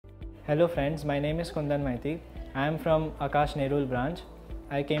Hello friends, my name is Kundan Maiti. I am from Aakash branch.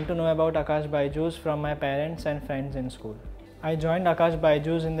 I came to know about Aakash BYJU'S from my parents and friends in school. I joined Aakash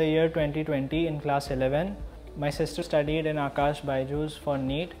BYJU'S in the year 2020 in class 11. My sister studied in Aakash BYJU'S for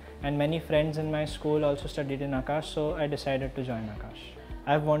NEET and many friends in my school also studied in Aakash, so I decided to join Aakash.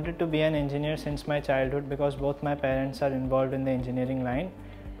 I've wanted to be an engineer since my childhood because both my parents are involved in the engineering line.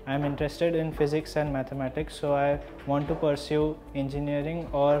 I'm interested in physics and mathematics, so I want to pursue engineering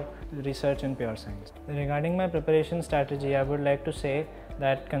or research in pure science. Regarding my preparation strategy, I would like to say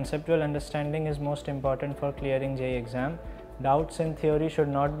that conceptual understanding is most important for clearing JEE exam. Doubts in theory should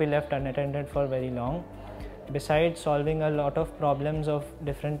not be left unattended for very long. Besides, solving a lot of problems of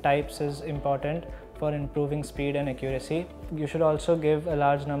different types is important for improving speed and accuracy. You should also give a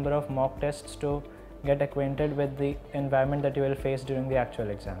large number of mock tests to get acquainted with the environment that you will face during the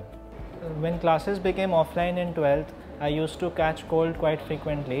actual exam. When classes became offline in 12th, I used to catch cold quite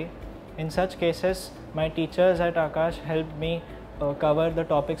frequently. In such cases, my teachers at Aakash helped me cover the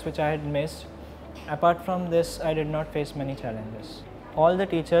topics which I had missed. Apart from this, I did not face many challenges. All the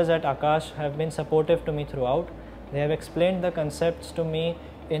teachers at Aakash have been supportive to me throughout. They have explained the concepts to me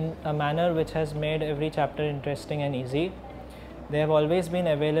in a manner which has made every chapter interesting and easy. They have always been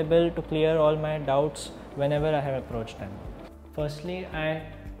available to clear all my doubts whenever I have approached them. Firstly, I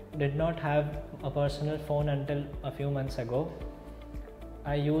did not have a personal phone until a few months ago.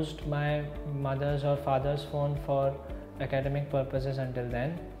 I used my mother's or father's phone for academic purposes until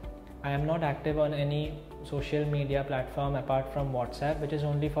then. I am not active on any social media platform apart from WhatsApp, which is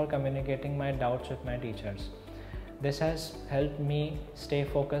only for communicating my doubts with my teachers. This has helped me stay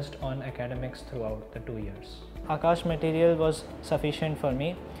focused on academics throughout the 2 years. Aakash material was sufficient for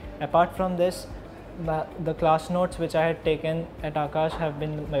me. Apart from this, the class notes which I had taken at Aakash have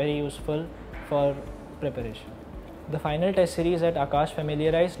been very useful for preparation. The final test series at Aakash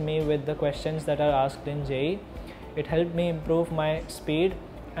familiarized me with the questions that are asked in JEE. It helped me improve my speed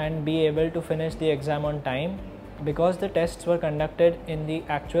and be able to finish the exam on time. Because the tests were conducted in the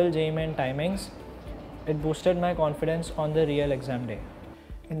actual JEE main timings, it boosted my confidence on the real exam day.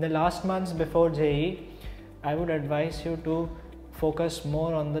 In the last months before JEE, I would advise you to focus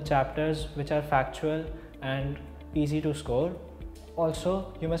more on the chapters which are factual and easy to score.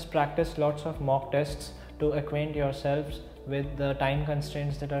 Also, you must practice lots of mock tests to acquaint yourselves with the time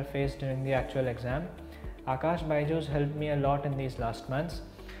constraints that are faced during the actual exam. Aakash BYJU'S helped me a lot in these last months.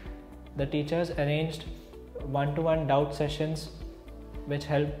 The teachers arranged one-to-one doubt sessions which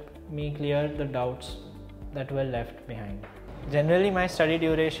helped me clear the doubts that were left behind. Generally, my study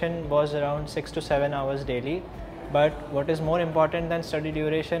duration was around 6 to 7 hours daily, but what is more important than study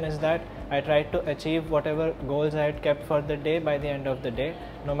duration is that I tried to achieve whatever goals I had kept for the day by the end of the day,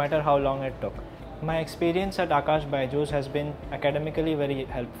 no matter how long it took. My experience at Aakash BYJU'S has been academically very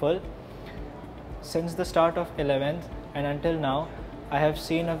helpful. Since the start of 11th and until now, I have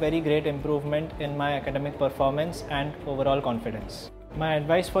seen a very great improvement in my academic performance and overall confidence. My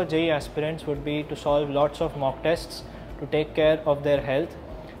advice for JEE aspirants would be to solve lots of mock tests, to take care of their health,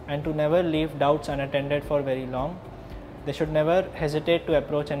 and to never leave doubts unattended for very long. They should never hesitate to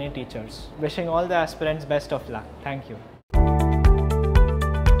approach any teachers. Wishing all the aspirants best of luck. Thank you.